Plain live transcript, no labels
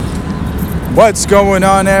What's going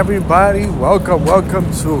on, everybody? Welcome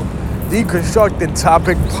to Deconstructing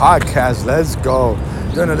Topic Podcast. Let's go.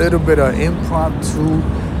 Doing a little bit of impromptu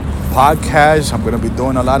podcast. I'm going to be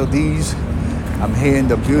doing a lot of these. I'm here in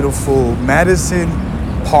the beautiful Madison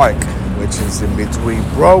Park, which is in between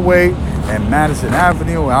Broadway and Madison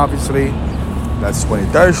Avenue. Obviously, that's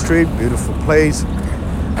 23rd Street. Beautiful place.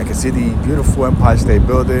 I can see the beautiful Empire State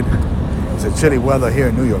Building. It's a chilly weather here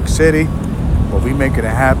in New York City, but we making it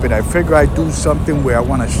happen. I figure I do something where I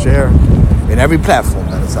want to share in every platform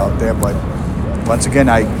that is out there. But once again,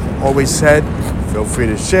 I always said, feel free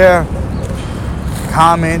to share,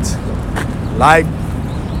 comment, like.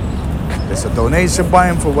 There's a donation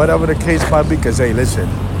button for whatever the case might be. Because hey, listen,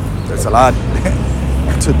 there's a lot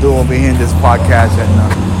to do over here in this podcast,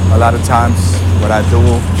 and a lot of times what I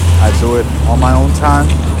do it on my own time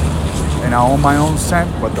and I own my own scent.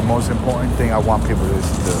 But the most important thing I want people is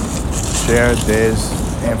to share this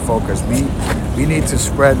and focus. We need to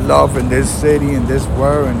spread love in this city, in this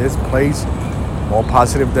world, in this place. More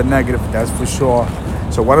positive than negative, that's for sure.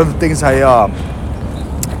 So one of the things I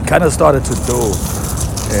kind of started to do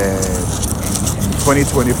in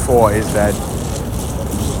 2024 is that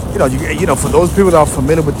you know for those people that are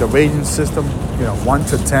familiar with the rating system, 1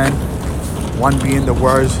 to 10, 1 being the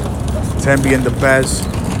worst, 10 being the best.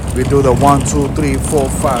 We do the 1, 2, 3, 4,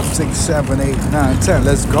 5, 6, 7, 8, 9, 10.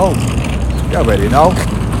 Let's go. You already know.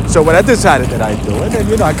 So what I decided that I do, and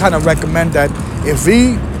then I kind of recommend that if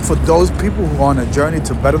for those people who are on a journey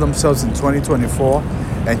to better themselves in 2024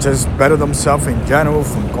 and just better themselves in general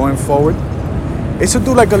from going forward, is to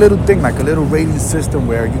do like a little thing, like a little rating system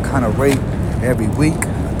where you kind of rate every week.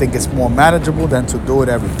 I think it's more manageable than to do it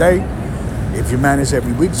every day if you manage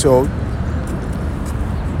every week. So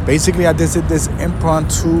basically, I did this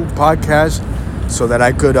impromptu podcast so that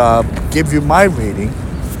I could give you my rating,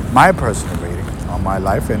 my personal rating on my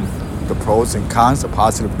life and the pros and cons, the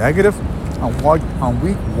positive, negative, on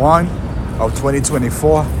week 1 of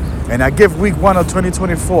 2024. And I give week 1 of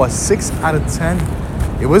 2024 a 6 out of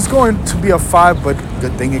 10. It was going to be a 5, but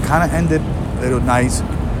good thing it kind of ended a little nice.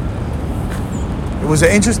 It was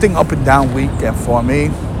an interesting up and down week, and for me,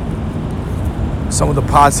 some of the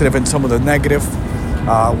positive and some of the negative.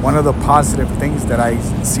 One of the positive things that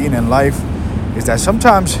I've seen in life is that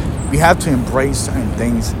sometimes we have to embrace certain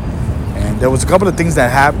things. And there was a couple of things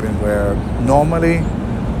that happened where normally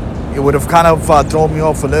it would have kind of thrown me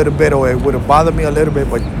off a little bit, or it would have bothered me a little bit.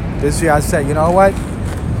 But this year I said, you know what?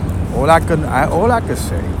 All I could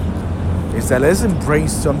say is that let's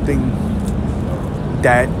embrace something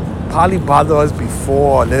that probably bothered us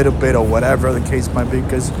before a little bit, or whatever the case might be,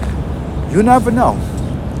 because you never know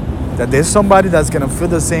that there's somebody that's going to feel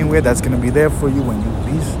the same way, that's going to be there for you when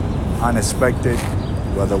you least unexpected,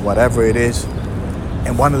 whatever it is.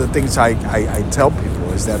 And one of the things I tell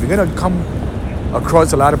people is that we're going to come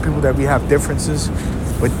across a lot of people that we have differences,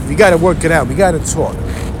 but we got to work it out. We got to talk.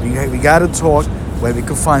 We got to talk where we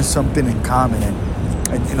can find something in common.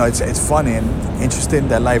 And it's funny and interesting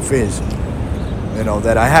that life is.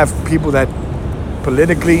 That I have people that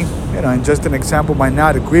politically, and just an example, might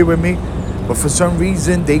not agree with me, but for some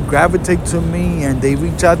reason they gravitate to me and they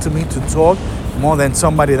reach out to me to talk more than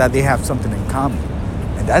somebody that they have something in common.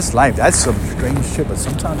 And that's life. That's some strange shit, but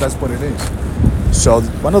sometimes that's what it is. So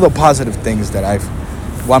one of the positive things that I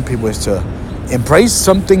want people is to embrace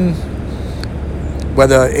something,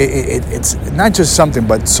 whether it's not just something,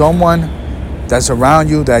 but someone that's around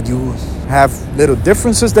you that you have little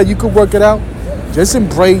differences that you could work it out. Just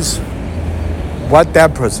embrace what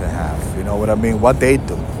that person have, you know what I mean? What they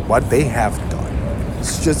do, what they have done.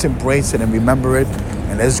 Just embrace it and remember it,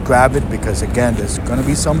 and let's grab it, because again, there's gonna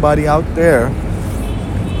be somebody out there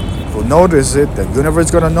who notice it. The universe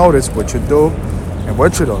is gonna notice what you do and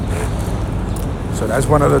what you don't do. So that's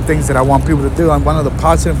one of the things that I want people to do, and one of the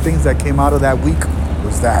positive things that came out of that week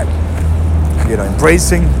was that,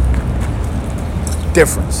 embracing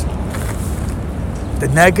difference. The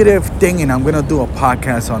negative thing, and I'm gonna do a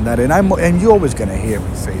podcast on that, and you're always gonna hear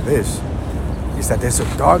me say this, is that there's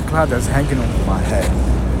a dark cloud that's hanging over my head.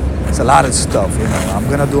 It's a lot of stuff, I'm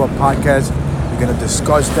gonna do a podcast. We're gonna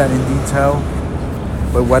discuss that in detail.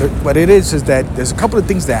 But what it is that there's a couple of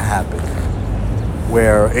things that happen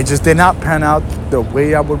where it just did not pan out the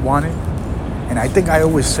way I would want it. And I think I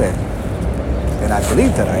always said, and I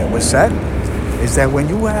believe that I always said, is that when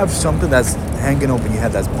you have something that's hanging over your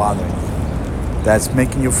head that's bothering you, that's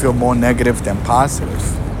making you feel more negative than positive,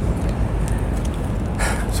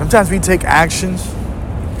 sometimes we take actions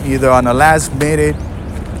either on the last minute,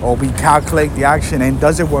 or we calculate the action and it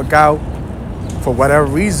doesn't work out for whatever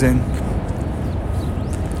reason.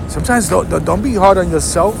 Sometimes don't be hard on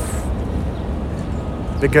yourself.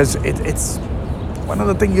 because it's one of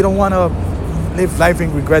the things you don't want to live life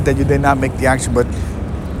in regret that you did not make the action. But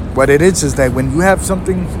what it is that when you have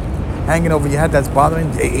something hanging over your head that's bothering,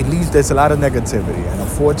 at least there's a lot of negativity. And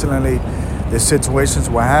unfortunately, there's situations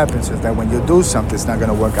where happens is that when you do something, it's not going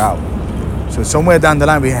to work out. So somewhere down the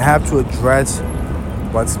line, we have to address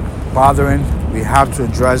what's bothering. We have to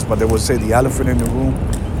address what they would say the elephant in the room.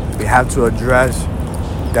 We have to address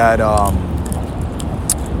that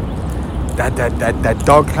that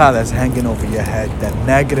dark cloud that's hanging over your head, that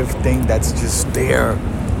negative thing that's just there,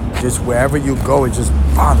 just wherever you go, it's just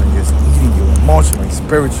bothering you, it's eating you emotionally,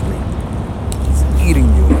 spiritually, it's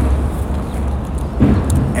eating you.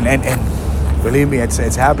 And believe me,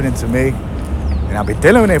 it's happening to me, and I've been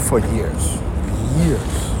dealing with it for years.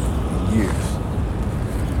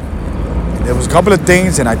 And there was a couple of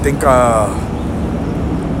things, and I think, how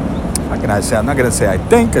can I say? I'm not gonna say I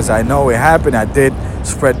think, because I know it happened. I did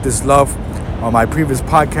spread this love on my previous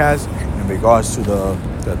podcast in regards to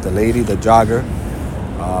the lady, the jogger.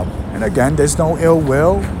 And again, there's no ill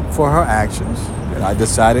will for her actions that I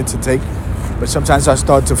decided to take. But sometimes I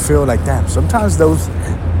start to feel like, damn, sometimes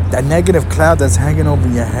that negative cloud that's hanging over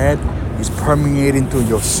your head is permeating through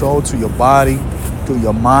your soul, to your body, through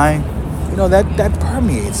your mind. You know, that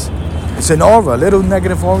permeates. It's an aura, a little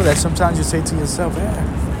negative aura that sometimes you say to yourself,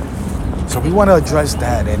 yeah. So we want to address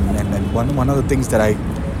that. And one of the things that I'm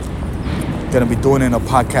going to be doing in a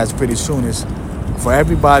podcast pretty soon is for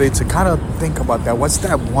everybody to kind of think about that. What's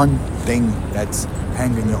that one thing that's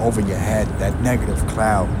hanging over your head, that negative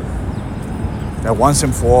cloud, that once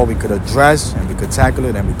and for all we could address and we could tackle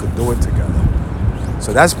it and we could do it together.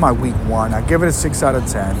 So that's my week 1. I give it a 6 out of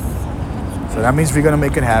 10. So that means we're going to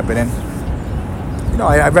make it happen. And, you know,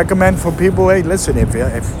 I recommend for people, hey, listen, if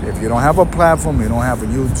you don't have a platform, you don't have a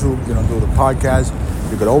YouTube, you don't do the podcast,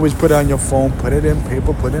 you could always put it on your phone, put it in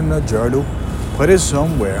paper, put it in a journal, put it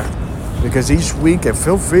somewhere. Because each week, and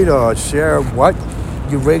feel free to share what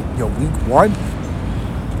you rate your week 1.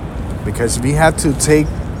 Because we have to take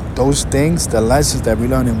those things, the lessons that we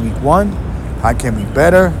learned in week 1, how can we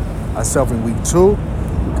better ourselves in week 2?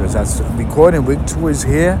 Because that's recording, week 2 is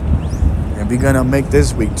here. And we're going to make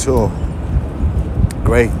this week 2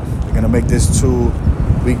 great. We're going to make this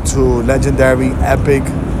week 2 legendary, epic.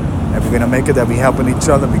 And we're going to make it that we're helping each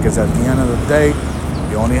other, because at the end of the day,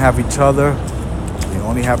 we only have each other.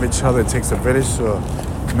 It takes a village to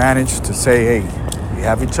manage to say, hey, we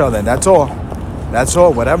have each other. And that's all. That's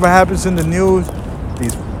all. Whatever happens in the news,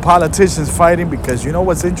 these politicians fighting, because you know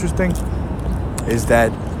what's interesting is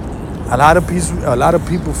that a lot of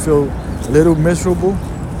people feel a little miserable.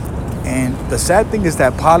 And the sad thing is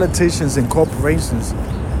that politicians and corporations,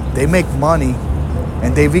 they make money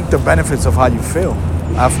and they reap the benefits of how you feel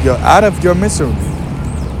out of your misery.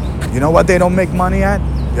 You know what they don't make money at?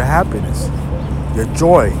 Your happiness, your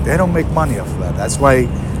joy. They don't make money off of that. That's why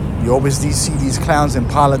you always see these clowns in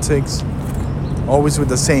politics, always with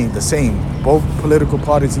the same, both political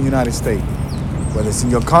parties in the United States. Whether it's in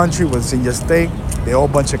your country, whether it's in your state, they're all a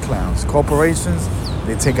bunch of clowns. Corporations,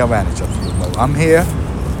 they take advantage of you. But I'm here,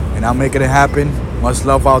 and I'm making it happen. Much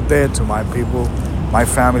love out there to my people, my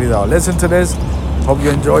family that will listen to this. Hope you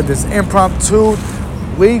enjoyed this impromptu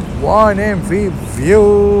week 1 in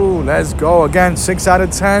review. Let's go. Again, 6 out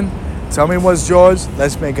of 10. Tell me what's yours.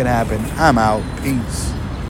 Let's make it happen. I'm out. Peace.